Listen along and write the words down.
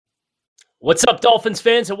What's up, Dolphins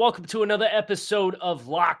fans, and welcome to another episode of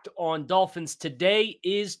Locked On Dolphins. Today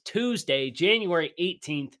is Tuesday, January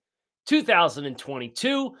 18th,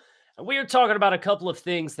 2022, and we are talking about a couple of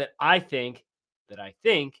things that I think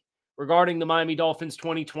regarding the Miami Dolphins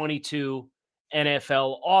 2022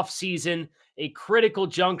 NFL offseason, a critical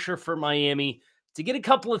juncture for Miami to get a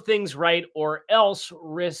couple of things right or else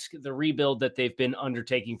risk the rebuild that they've been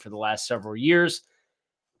undertaking for the last several years,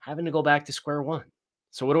 having to go back to square one.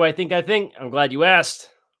 So what do I think? I'm glad you asked.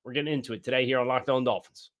 We're getting into it today here on Locked On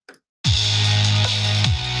Dolphins.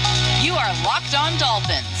 You are Locked On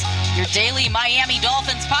Dolphins, your daily Miami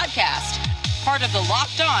Dolphins podcast, part of the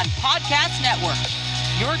Locked On Podcast Network,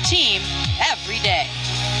 your team every day.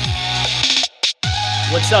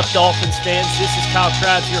 What's up, Dolphins fans? This is Kyle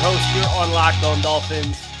Krabs, your host here on Locked On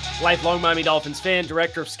Dolphins, lifelong Miami Dolphins fan,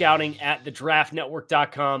 director of scouting at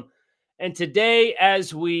thedraftnetwork.com. And today,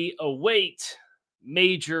 as we await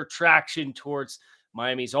major traction towards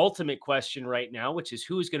Miami's ultimate question right now, which is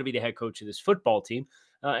who is going to be the head coach of this football team.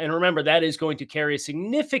 And remember, that is going to carry a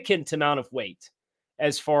significant amount of weight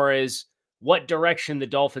as far as what direction the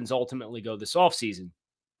Dolphins ultimately go this offseason.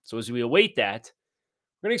 So as we await that,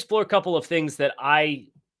 we're going to explore a couple of things that I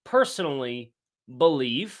personally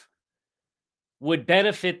believe would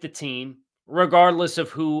benefit the team, regardless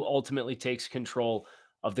of who ultimately takes control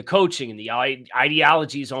of the coaching and the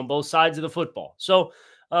ideologies on both sides of the football. So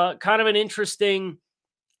kind of an interesting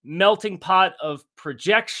melting pot of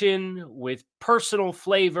projection with personal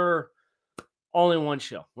flavor all in one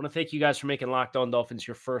show. I want to thank you guys for making Locked On Dolphins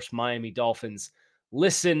your first Miami Dolphins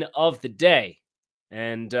listen of the day.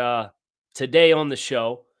 And today on the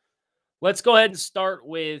show, let's go ahead and start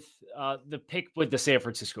with the pick with the San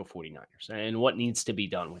Francisco 49ers and what needs to be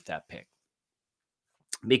done with that pick.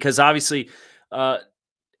 Because obviously,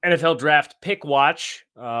 NFL Draft Pick Watch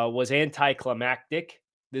was anticlimactic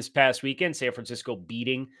this past weekend. San Francisco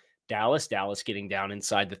beating Dallas. Dallas getting down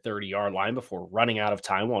inside the 30-yard line before running out of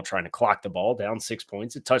time while trying to clock the ball, down 6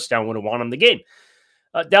 points. A touchdown would have won them the game.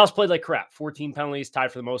 Dallas played like crap. 14 penalties,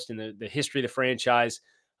 tied for the most in the history of the franchise.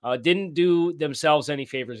 Didn't do themselves any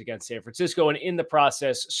favors against San Francisco, and in the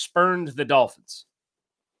process, spurned the Dolphins.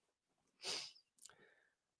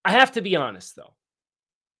 I have to be honest, though.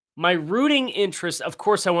 My rooting interest, of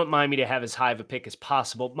course, I want Miami to have as high of a pick as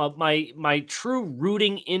possible. My true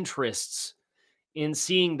rooting interests in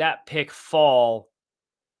seeing that pick fall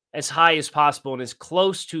as high as possible and as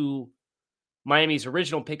close to Miami's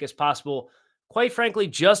original pick as possible, quite frankly,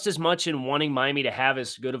 just as much in wanting Miami to have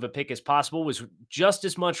as good of a pick as possible, was just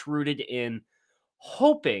as much rooted in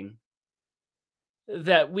hoping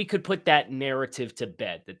that we could put that narrative to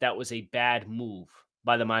bed, that was a bad move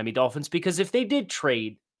by the Miami Dolphins, because if they did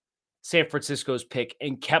trade San Francisco's pick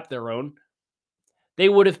and kept their own, they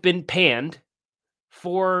would have been panned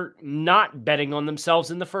for not betting on themselves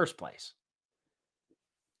in the first place.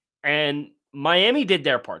 And Miami did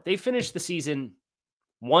their part. They finished the season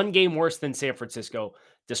one game worse than San Francisco,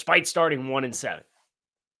 despite starting 1-7.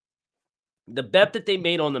 The bet that they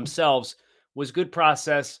made on themselves was good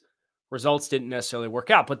process. Results didn't necessarily work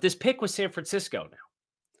out, but this pick was San Francisco now.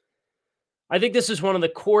 I think this is one of the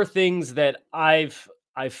core things that I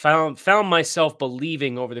found myself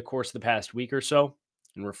believing over the course of the past week or so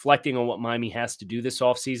and reflecting on what Miami has to do this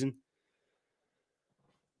offseason.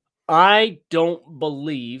 I don't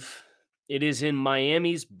believe it is in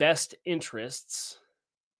Miami's best interests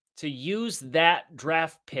to use that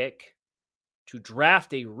draft pick to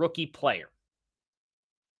draft a rookie player.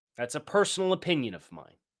 That's a personal opinion of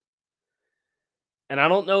mine. And I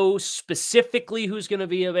don't know specifically who's going to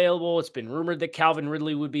be available. It's been rumored that Calvin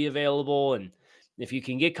Ridley would be available, and if you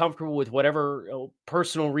can get comfortable with whatever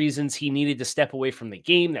personal reasons he needed to step away from the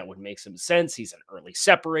game, that would make some sense. He's an early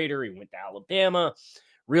separator. He went to Alabama,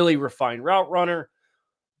 really refined route runner.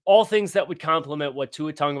 All things that would complement what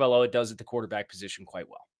Tua Tagovailoa does at the quarterback position quite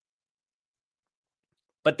well.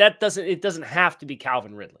 But it doesn't have to be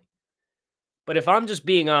Calvin Ridley. But if I'm just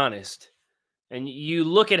being honest, and you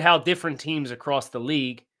look at how different teams across the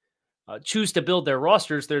league choose to build their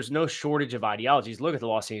rosters, there's no shortage of ideologies. Look at the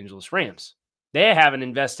Los Angeles Rams. They haven't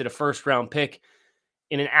invested a first-round pick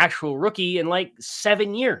in an actual rookie in like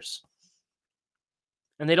 7 years.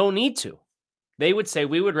 And they don't need to. They would say,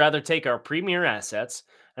 we would rather take our premier assets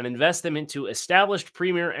and invest them into established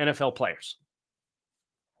premier NFL players.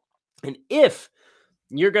 And if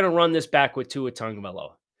you're going to run this back with Tua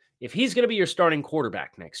Tagovailoa, if he's going to be your starting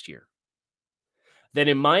quarterback next year, then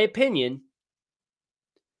in my opinion,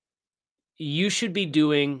 you should be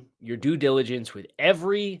doing your due diligence with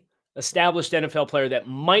every established NFL player that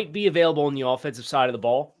might be available on the offensive side of the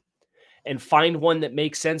ball and find one that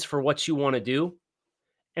makes sense for what you want to do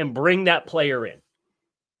and bring that player in.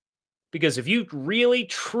 Because if you really,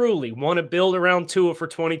 truly want to build around Tua for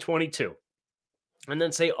 2022, and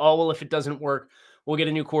then say, oh, well, if it doesn't work, we'll get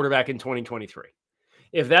a new quarterback in 2023.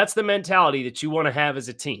 If that's the mentality that you want to have as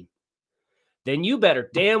a team, then you better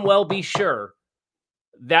damn well be sure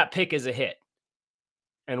that pick is a hit.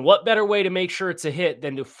 And what better way to make sure it's a hit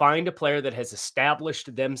than to find a player that has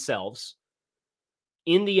established themselves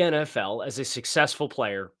in the NFL as a successful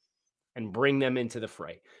player and bring them into the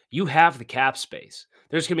fray. You have the cap space.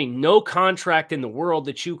 There's going to be no contract in the world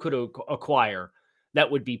that you could acquire that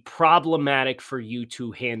would be problematic for you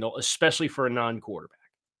to handle, especially for a non-quarterback.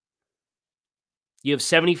 You have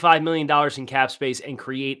 $75 million in cap space and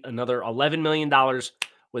create another $11 million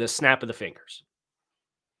with a snap of the fingers.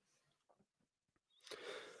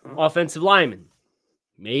 Offensive lineman,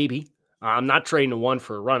 maybe. I'm not trading a one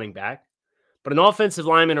for a running back, but an offensive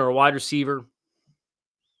lineman or a wide receiver,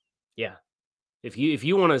 yeah. If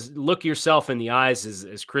you want to look yourself in the eyes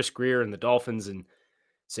as Chris Grier and the Dolphins and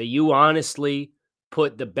say you honestly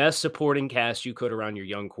put the best supporting cast you could around your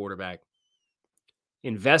young quarterback,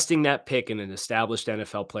 investing that pick in an established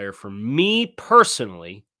NFL player, for me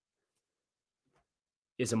personally,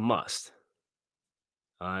 is a must.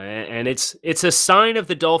 And it's a sign of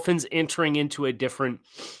the Dolphins entering into a different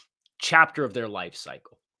chapter of their life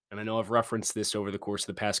cycle. And I know I've referenced this over the course of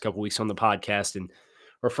the past couple weeks on the podcast and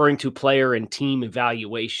referring to player and team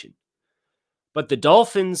evaluation. But the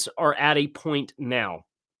Dolphins are at a point now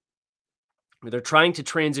where they're trying to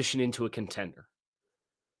transition into a contender.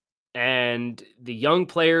 And the young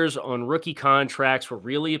players on rookie contracts were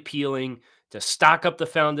really appealing to stock up the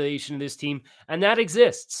foundation of this team. And that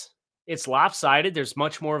exists. It's lopsided. There's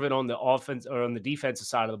much more of it on the offense or on the defensive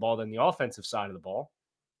side of the ball than the offensive side of the ball.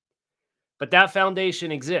 But that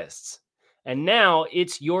foundation exists. And now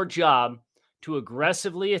it's your job to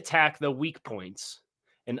aggressively attack the weak points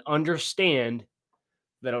and understand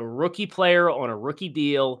that a rookie player on a rookie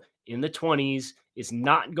deal in the 20s is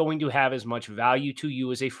not going to have as much value to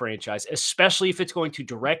you as a franchise, especially if it's going to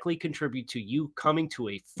directly contribute to you coming to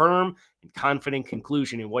a firm and confident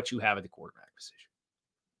conclusion in what you have at the quarterback position.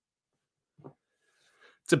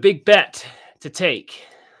 It's a big bet to take,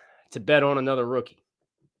 to bet on another rookie.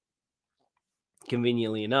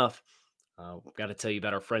 Conveniently enough, I've got to tell you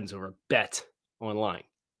about our friends over at Bet Online.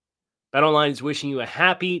 BetOnline is wishing you a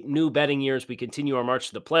happy new betting year as we continue our march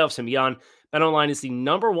to the playoffs and beyond. BetOnline is the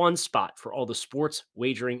number one spot for all the sports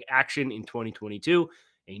wagering action in 2022.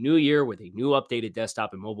 A new year with a new updated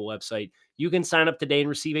desktop and mobile website. You can sign up today and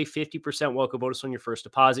receive a 50% welcome bonus on your first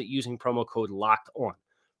deposit using promo code LOCKEDON.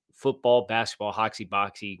 Football, basketball, hockey,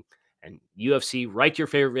 boxing, and UFC, right to your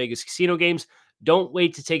favorite Vegas casino games. Don't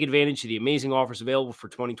wait to take advantage of the amazing offers available for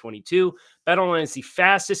 2022. BetOnline is the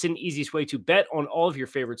fastest and easiest way to bet on all of your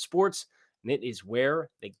favorite sports, and it is where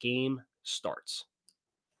the game starts.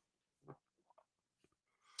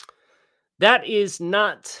 That is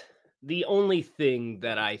not the only thing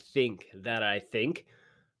that I think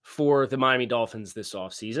for the Miami Dolphins this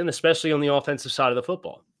offseason, especially on the offensive side of the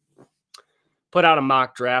football. Put out a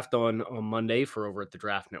mock draft on Monday for over at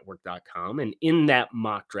thedraftnetwork.com. And in that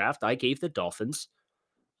mock draft, I gave the Dolphins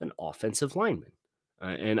an offensive lineman.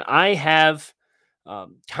 And I have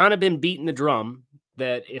kind of been beating the drum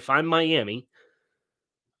that if I'm Miami,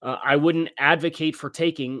 I wouldn't advocate for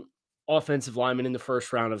taking offensive linemen in the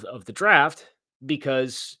first round of the draft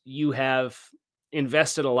because you have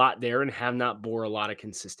invested a lot there and have not bore a lot of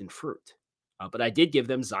consistent fruit. But I did give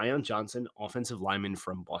them Zion Johnson, offensive lineman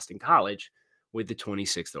from Boston College, with the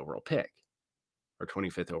 26th overall pick or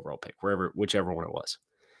 25th overall pick, whichever one it was.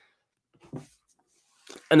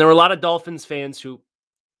 And there were a lot of Dolphins fans who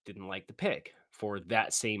didn't like the pick for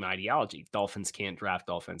that same ideology. Dolphins can't draft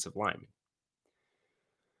offensive linemen.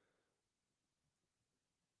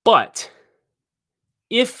 But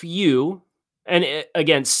if you, and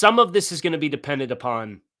again, some of this is going to be dependent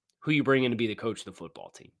upon who you bring in to be the coach of the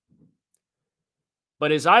football team.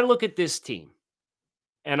 But as I look at this team,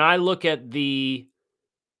 and I look at the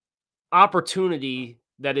opportunity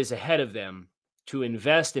that is ahead of them to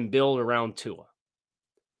invest and build around Tua.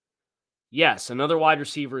 Yes, another wide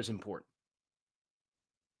receiver is important.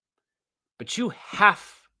 But you have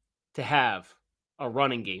to have a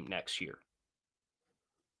running game next year.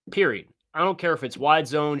 Period. I don't care if it's wide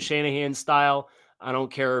zone, Shanahan style. I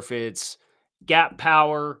don't care if it's gap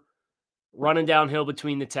power, running downhill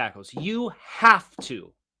between the tackles. You have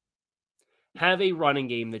to have a running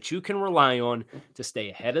game that you can rely on to stay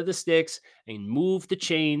ahead of the sticks and move the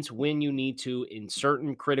chains when you need to in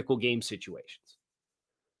certain critical game situations.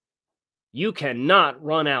 You cannot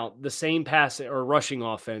run out the same pass or rushing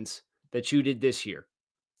offense that you did this year.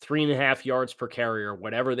 3.5 yards per carry or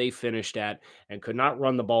whatever they finished at, and could not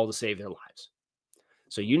run the ball to save their lives.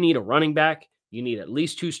 So you need a running back. You need at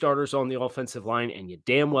least 2 starters on the offensive line, and you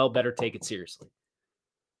damn well better take it seriously.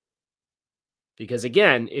 Because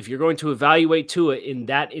again, if you're going to evaluate Tua in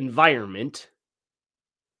that environment,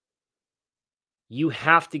 you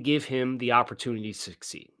have to give him the opportunity to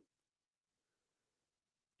succeed.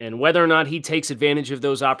 And whether or not he takes advantage of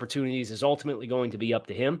those opportunities is ultimately going to be up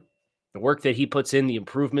to him. The work that he puts in, the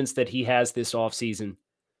improvements that he has this offseason,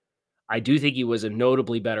 I do think he was a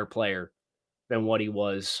notably better player than what he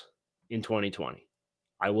was in 2020.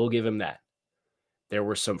 I will give him that. There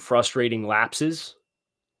were some frustrating lapses.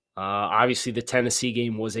 Obviously, the Tennessee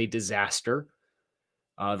game was a disaster.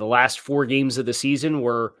 The last 4 games of the season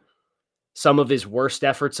were some of his worst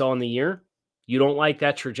efforts on the year. You don't like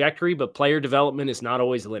that trajectory, but player development is not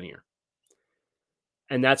always linear.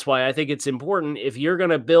 And that's why I think it's important if you're going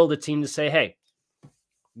to build a team to say, hey,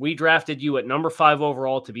 we drafted you at number 5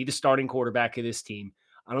 overall to be the starting quarterback of this team.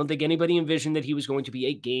 I don't think anybody envisioned that he was going to be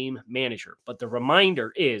a game manager. But the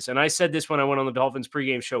reminder is, and I said this when I went on the Dolphins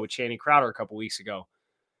pregame show with Channing Crowder a couple weeks ago,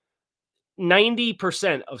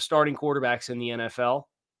 90% of starting quarterbacks in the NFL,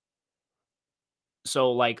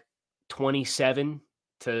 so like 27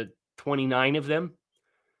 to 29 of them,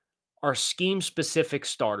 are scheme-specific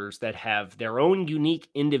starters that have their own unique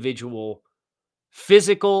individual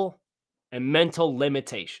physical and mental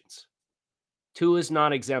limitations. Tua is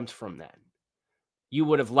not exempt from that. You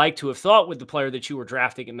would have liked to have thought with the player that you were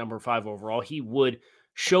drafting at number 5 overall, he would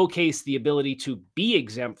showcase the ability to be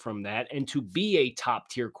exempt from that and to be a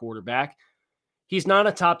top-tier quarterback. He's not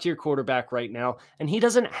a top-tier quarterback right now, and he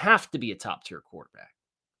doesn't have to be a top-tier quarterback.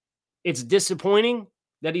 It's disappointing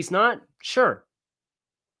that he's not, sure.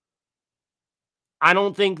 I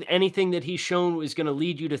don't think anything that he's shown is going to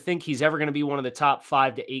lead you to think he's ever going to be one of the top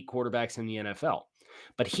 5 to 8 quarterbacks in the NFL.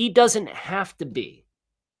 But he doesn't have to be.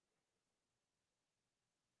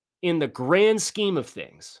 In the grand scheme of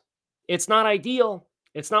things, it's not ideal.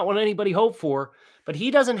 It's not what anybody hoped for, but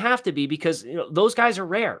he doesn't have to be because those guys are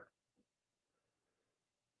rare.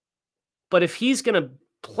 But if he's going to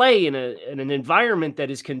play in an environment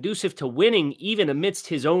that is conducive to winning, even amidst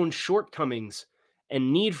his own shortcomings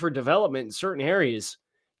and need for development in certain areas,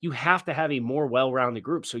 you have to have a more well-rounded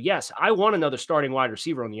group. So yes, I want another starting wide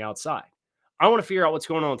receiver on the outside. I want to figure out what's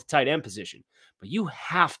going on with the tight end position, but you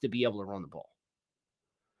have to be able to run the ball.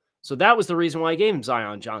 So that was the reason why I gave him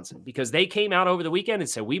Zion Johnson, because they came out over the weekend and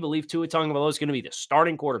said, we believe Tua Tagovailoa is going to be the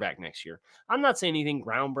starting quarterback next year. I'm not saying anything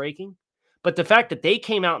groundbreaking, but the fact that they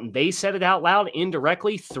came out and they said it out loud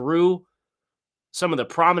indirectly through some of the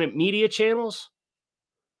prominent media channels,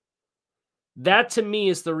 that to me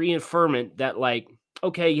is the reaffirmment that, like,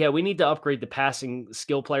 okay, yeah, we need to upgrade the passing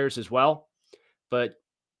skill players as well. But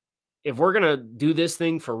if we're going to do this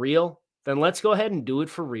thing for real, then let's go ahead and do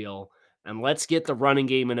it for real. And let's get the running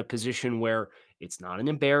game in a position where it's not an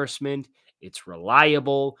embarrassment. It's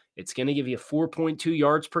reliable. It's going to give you 4.2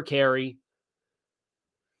 yards per carry.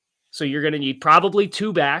 So you're going to need probably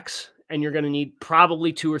 2 backs, and you're going to need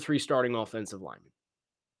probably 2 or 3 starting offensive linemen.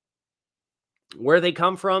 Where they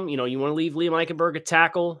come from, you want to leave Liam Eichenberg at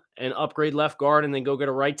tackle and upgrade left guard and then go get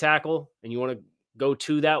a right tackle, and you want to go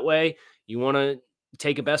 2 that way. You want to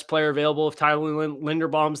take a best player available if Tyler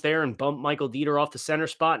Linderbaum's there and bump Michael Dieter off the center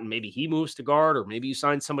spot, and maybe he moves to guard, or maybe you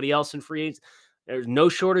sign somebody else in free agents. There's no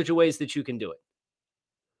shortage of ways that you can do it.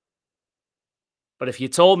 But if you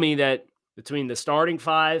told me that between the starting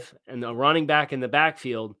 5 and the running back in the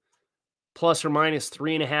backfield, plus or minus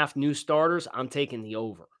 3.5 new starters, I'm taking the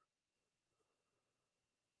over.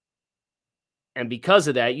 And because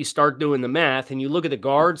of that, you start doing the math and you look at the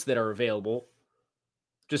guards that are available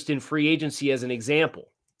just in free agency as an example.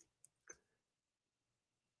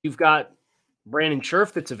 You've got Brandon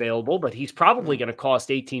Scherff that's available, but he's probably going to cost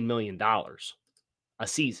 $18 million a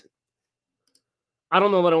season. I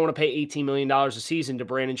don't know that I want to pay $18 million a season to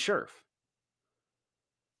Brandon Scherff,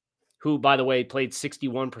 who, by the way, played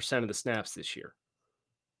 61% of the snaps this year.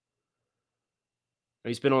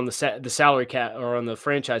 He's been on the salary cap or on the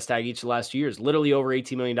franchise tag each of the last 2 years, literally over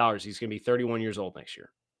 $18 million. He's going to be 31 years old next year.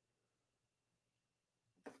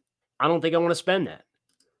 I don't think I want to spend that.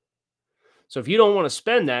 So if you don't want to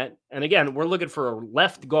spend that, and again, we're looking for a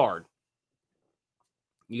left guard.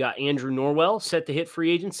 You got Andrew Norwell set to hit free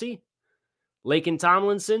agency, Laken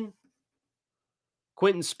Tomlinson,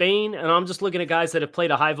 Quentin Spain, and I'm just looking at guys that have played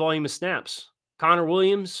a high volume of snaps. Connor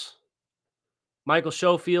Williams, Michael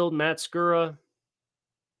Schofield, Matt Skura,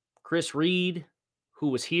 Chris Reed, who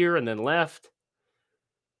was here and then left.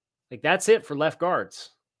 Like, that's it for left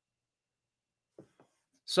guards.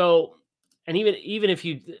 So, and even if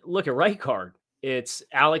you look at right guard, It's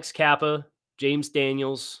Alex Kappa, James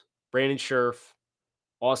Daniels, Brandon Scherff,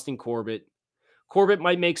 Austin Corbett. Corbett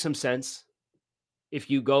might make some sense if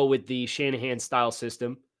you go with the Shanahan style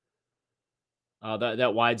system.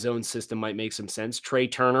 That wide zone system might make some sense. Trey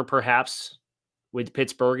Turner, perhaps, with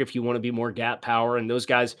Pittsburgh, if you want to be more gap power. And those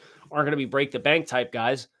guys aren't going to be break the bank type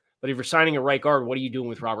guys. But if you're signing a right guard, what are you doing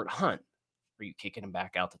with Robert Hunt? Are you kicking him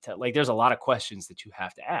back out to 10? Like, there's a lot of questions that you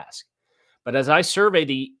have to ask. But as I survey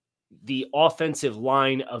the offensive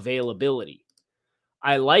line availability,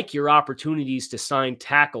 I like your opportunities to sign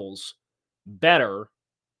tackles better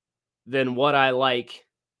than what I like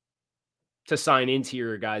to sign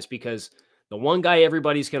interior guys, because the one guy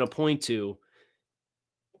everybody's going to point to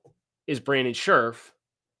is Brandon Scherff,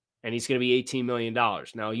 and he's going to be $18 million.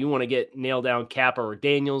 Now, you want to get nailed down Kappa or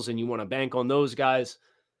Daniels, and you want to bank on those guys,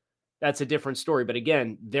 that's a different story. But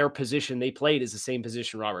again, their position they played is the same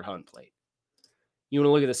position Robert Hunt played. You want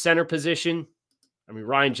to look at the center position, I mean,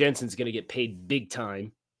 Ryan Jensen's going to get paid big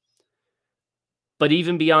time. But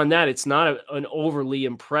even beyond that, it's not an overly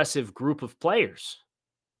impressive group of players.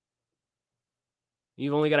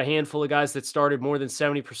 You've only got a handful of guys that started more than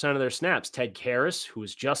 70% of their snaps. Ted Karras, who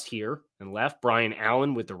was just here and left. Brian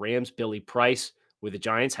Allen with the Rams. Billy Price with the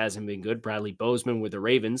Giants hasn't been good. Bradley Bozeman with the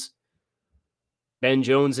Ravens. Ben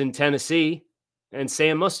Jones in Tennessee. And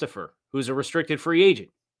Sam Mustipher, who's a restricted free agent.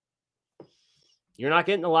 You're not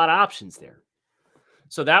getting a lot of options there.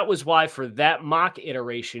 So that was why for that mock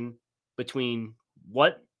iteration between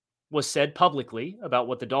what was said publicly about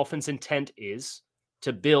what the Dolphins' intent is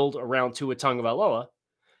to build around Tua Tagovailoa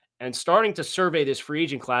and starting to survey this free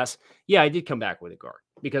agent class, yeah, I did come back with a guard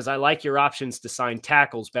because I like your options to sign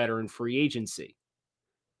tackles better in free agency.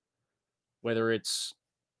 Whether it's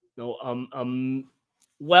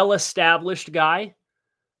well-established guy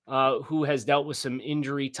who has dealt with some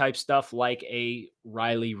injury type stuff like a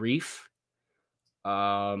Riley Reif.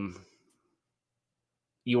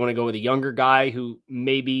 You want to go with a younger guy who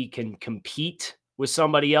maybe can compete with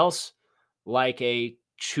somebody else, like a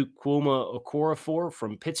Chukwuma Okorafor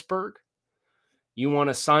from Pittsburgh. You want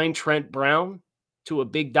to sign Trent Brown to a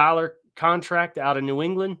big dollar contract out of New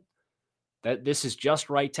England. This is just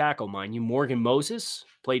right tackle, mind you. Morgan Moses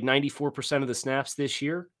played 94% of the snaps this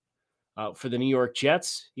year for the New York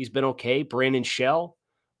Jets. He's been okay. Brandon Shell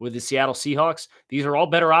with the Seattle Seahawks. These are all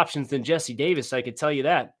better options than Jesse Davis, I could tell you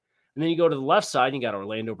that. And then you go to the left side, you got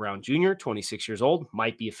Orlando Brown Jr., 26 years old,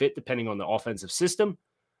 might be a fit depending on the offensive system.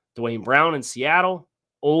 Dwayne Brown in Seattle,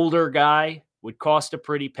 older guy, would cost a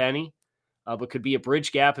pretty penny, but could be a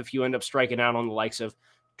bridge gap if you end up striking out on the likes of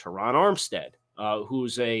Teron Armstead,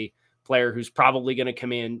 who's a player who's probably going to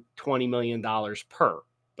command $20 million per,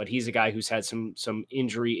 but he's a guy who's had some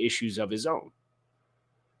injury issues of his own.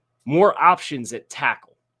 More options at tackle.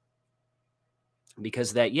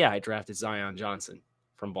 Because I drafted Zion Johnson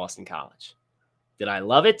from Boston College. Did I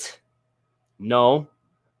love it? No.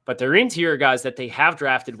 But they're interior guys that they have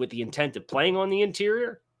drafted with the intent of playing on the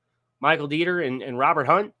interior. Michael Dieter and Robert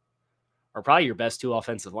Hunt are probably your best two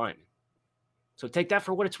offensive linemen. So take that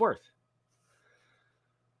for what it's worth.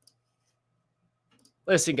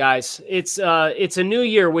 Listen, guys, it's a new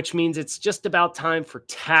year, which means it's just about time for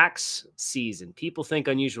tax season. People think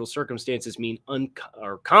unusual circumstances mean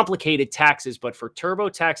complicated taxes, but for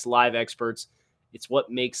TurboTax Live experts, it's what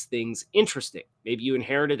makes things interesting. Maybe you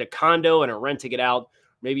inherited a condo and are renting it out.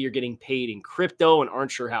 Maybe you're getting paid in crypto and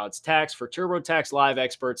aren't sure how it's taxed. For TurboTax Live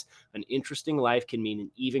experts, an interesting life can mean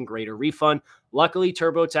an even greater refund. Luckily,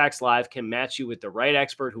 TurboTax Live can match you with the right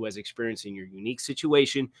expert who has experience in your unique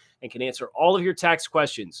situation and can answer all of your tax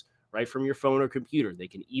questions right from your phone or computer. They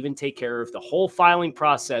can even take care of the whole filing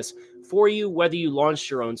process for you, whether you launched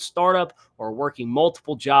your own startup or working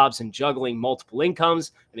multiple jobs and juggling multiple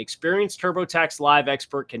incomes. An experienced TurboTax Live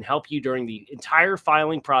expert can help you during the entire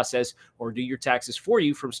filing process or do your taxes for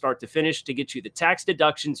you from start to finish to get you the tax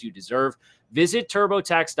deductions you deserve. Visit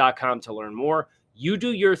TurboTax.com to learn more. You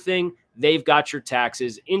do your thing. They've got your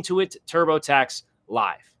taxes. Intuit TurboTax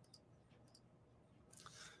Live.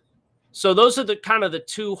 So those are the kind of the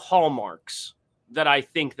two hallmarks that I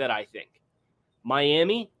think.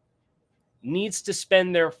 Miami needs to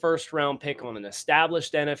spend their first round pick on an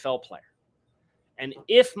established NFL player. And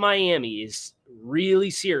if Miami is really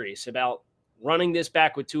serious about running this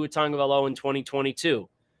back with Tua Tagovailoa in 2022,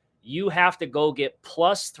 you have to go get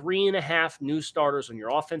plus 3.5 new starters on your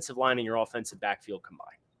offensive line and your offensive backfield combined.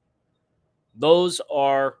 Those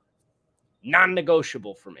are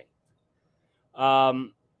non-negotiable for me.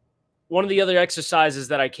 One of the other exercises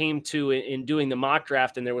that I came to in doing the mock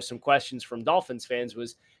draft, and there was some questions from Dolphins fans,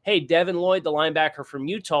 was, hey, Devin Lloyd, the linebacker from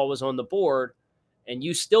Utah, was on the board, and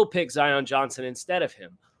you still pick Zion Johnson instead of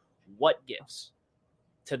him. What gives?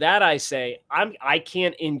 To that I say, I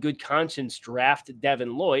can't in good conscience draft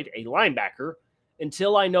Devin Lloyd, a linebacker,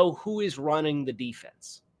 until I know who is running the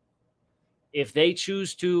defense. If they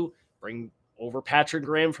choose to bring over Patrick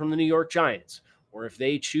Graham from the New York Giants, or if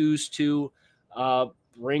they choose to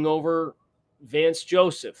bring over Vance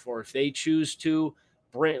Joseph, or if they choose to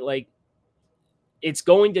bring, it's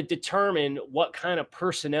going to determine what kind of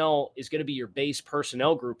personnel is going to be your base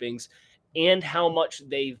personnel groupings and how much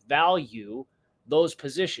they value those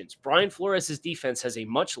positions. Brian Flores' defense has a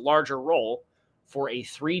much larger role for a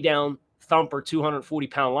 3-down thumper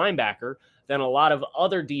 240-pound linebacker than a lot of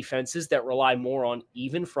other defenses that rely more on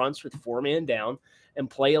even fronts with 4-man down and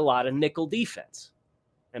play a lot of nickel defense.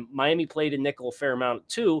 And Miami played a nickel a fair amount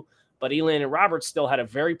too, but Elandon Roberts still had a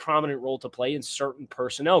very prominent role to play in certain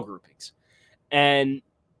personnel groupings. And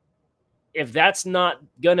if that's not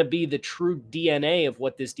going to be the true DNA of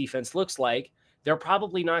what this defense looks like, they're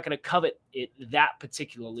probably not going to covet it that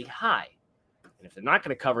particularly high. And if they're not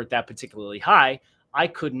going to cover it that particularly high, I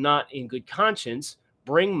could not in good conscience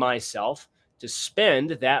bring myself to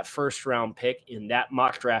spend that first-round pick in that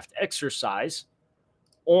mock draft exercise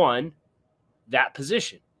on that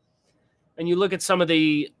position. And you look at some of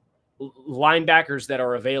the linebackers that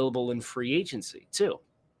are available in free agency too.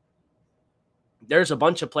 There's a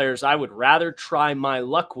bunch of players I would rather try my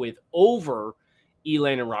luck with over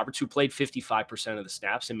Elandon Roberts, who played 55% of the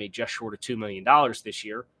snaps and made just short of $2 million this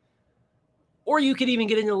year. Or you could even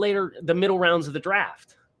get into the middle rounds of the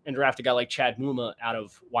draft and draft a guy like Chad Muma out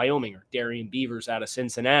of Wyoming or Darian Beavers out of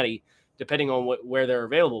Cincinnati, depending on where they're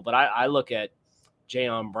available. But I look at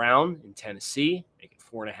Jayon Brown in Tennessee, making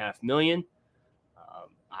 $4.5 million.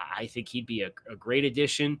 I think he'd be a great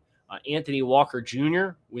addition. Anthony Walker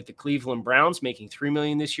Jr. with the Cleveland Browns, making $3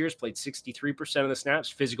 million this year, has played 63% of the snaps,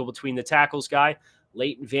 physical between the tackles guy.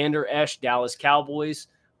 Leighton Vander Esch, Dallas Cowboys.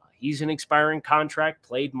 He's an expiring contract,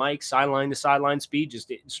 played Mike sideline to sideline speed, just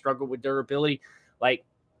didn't struggle with durability.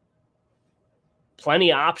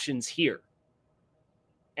 Plenty of options here.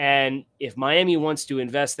 And if Miami wants to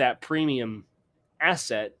invest that premium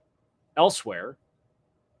asset elsewhere,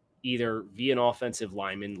 either via an offensive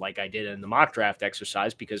lineman like I did in the mock draft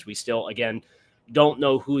exercise, because we still, again, don't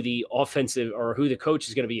know who the offensive or who the coach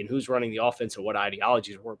is going to be and who's running the offense and what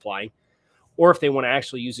ideologies we're applying, or if they want to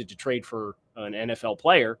actually use it to trade for an NFL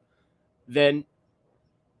player, then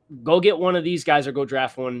go get one of these guys or go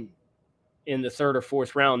draft one in the 3rd or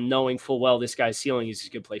 4th round, knowing full well this guy's ceiling is he's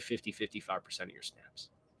going to play 50-55% of your snaps.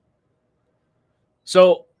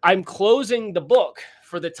 So I'm closing the book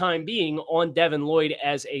for the time being on Devin Lloyd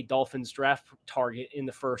as a Dolphins draft target in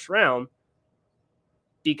the 1st round,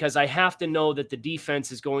 because I have to know that the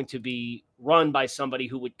defense is going to be run by somebody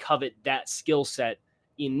who would covet that skill set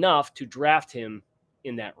enough to draft him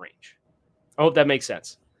in that range. I hope that makes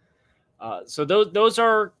sense. So those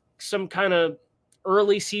are some kind of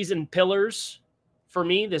early season pillars for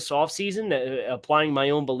me this offseason, applying my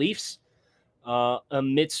own beliefs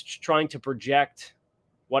amidst trying to project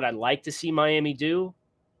what I'd like to see Miami do.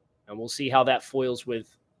 And we'll see how that foils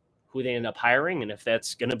with who they end up hiring and if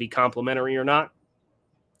that's going to be complimentary or not.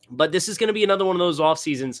 But this is going to be another one of those off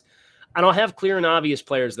seasons. I don't have clear and obvious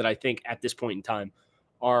players that I think at this point in time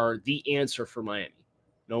are the answer for Miami.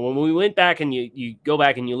 You know, when we went back and you go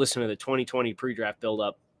back and you listen to the 2020 pre-draft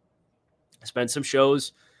buildup, I spent some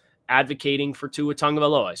shows advocating for Tua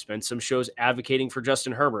Tagovailoa. I spent some shows advocating for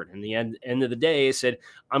Justin Herbert. And the end of the day, I said,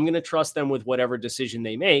 I'm going to trust them with whatever decision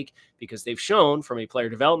they make, because they've shown from a player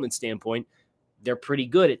development standpoint, they're pretty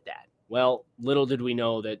good at that. Well, little did we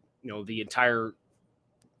know that, the entire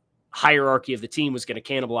hierarchy of the team was going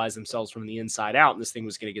to cannibalize themselves from the inside out. And this thing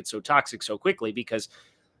was going to get so toxic so quickly because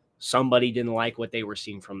somebody didn't like what they were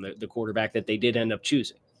seeing from the quarterback that they did end up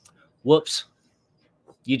choosing. Whoops.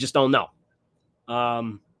 You just don't know.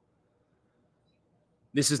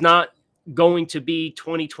 This is not going to be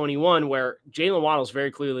 2021 where Jalen Waddle is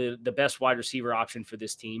very clearly the best wide receiver option for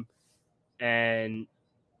this team. And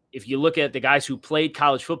if you look at the guys who played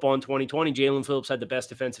college football in 2020, Jalen Phillips had the best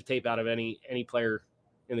defensive tape out of any player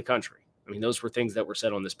in the country. I mean, those were things that were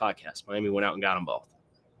said on this podcast. Miami went out and got them both.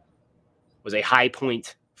 It was a high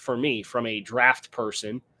point for me from a draft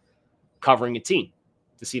person covering a team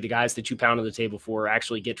to see the guys that you pounded the table for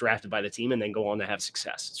actually get drafted by the team and then go on to have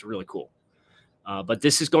success. It's really cool. But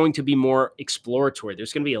this is going to be more exploratory.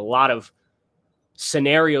 There's going to be a lot of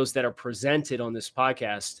scenarios that are presented on this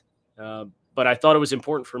podcast. But I thought it was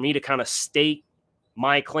important for me to kind of state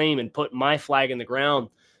my claim and put my flag in the ground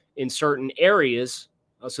in certain areas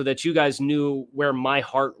so that you guys knew where my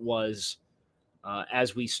heart was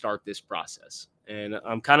as we start this process. And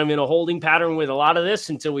I'm kind of in a holding pattern with a lot of this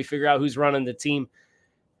until we figure out who's running the team.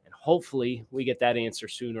 And hopefully we get that answer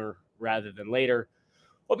sooner rather than later.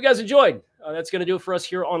 Hope you guys enjoyed. That's going to do it for us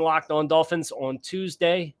here on Locked On Dolphins on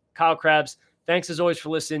Tuesday. Kyle Krabs, thanks as always for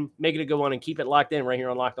listening. Make it a good one and keep it locked in right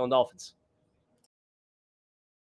here on Locked On Dolphins.